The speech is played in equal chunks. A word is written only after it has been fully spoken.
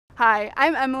Hi,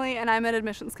 I'm Emily and I'm an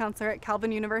admissions counselor at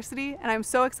Calvin University, and I'm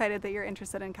so excited that you're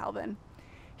interested in Calvin.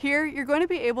 Here, you're going to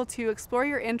be able to explore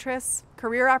your interests,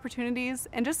 career opportunities,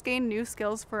 and just gain new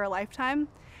skills for a lifetime.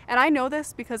 And I know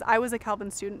this because I was a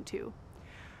Calvin student too.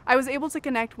 I was able to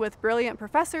connect with brilliant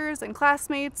professors and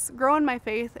classmates, grow in my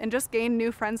faith, and just gain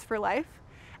new friends for life.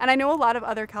 And I know a lot of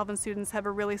other Calvin students have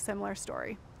a really similar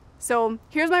story. So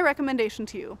here's my recommendation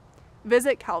to you.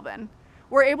 Visit Calvin.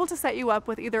 We're able to set you up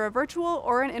with either a virtual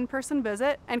or an in-person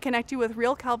visit and connect you with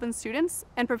real Calvin students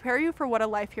and prepare you for what a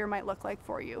life here might look like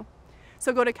for you.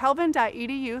 So go to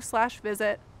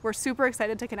calvin.edu/visit. We're super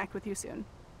excited to connect with you soon.